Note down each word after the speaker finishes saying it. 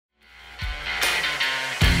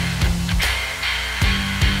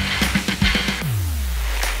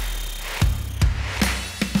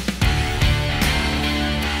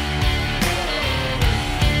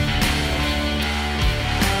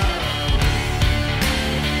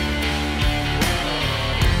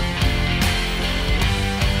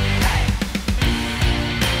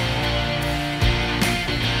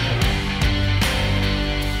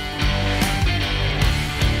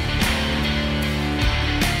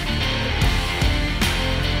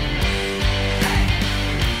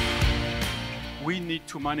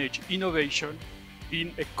to manage innovation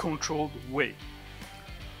in a controlled way.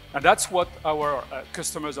 And that's what our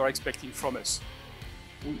customers are expecting from us.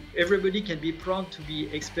 Everybody can be proud to be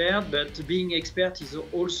expert, but being expert is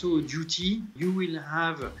also a duty. You will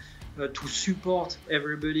have to support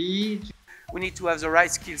everybody. We need to have the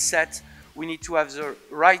right skill set. We need to have the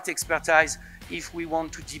right expertise if we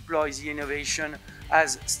want to deploy the innovation,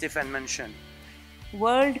 as Stefan mentioned.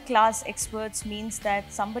 World-class experts means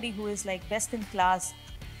that somebody who is like best in class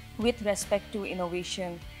with respect to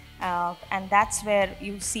innovation. And that's where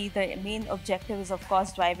you see the main objective is, of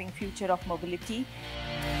course, driving future of mobility.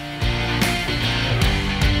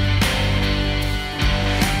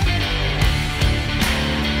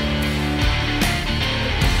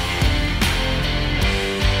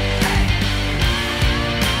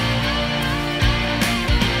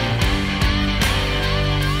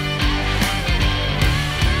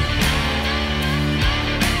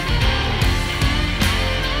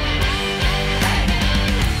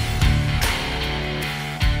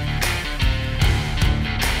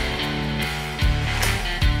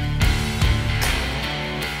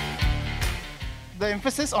 The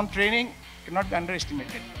emphasis on training cannot be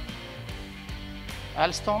underestimated.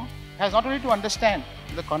 Alstom has not only to understand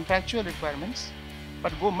the contractual requirements,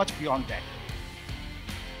 but go much beyond that.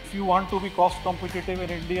 If you want to be cost competitive in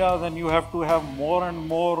India, then you have to have more and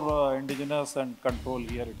more indigenous and control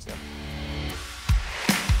here itself.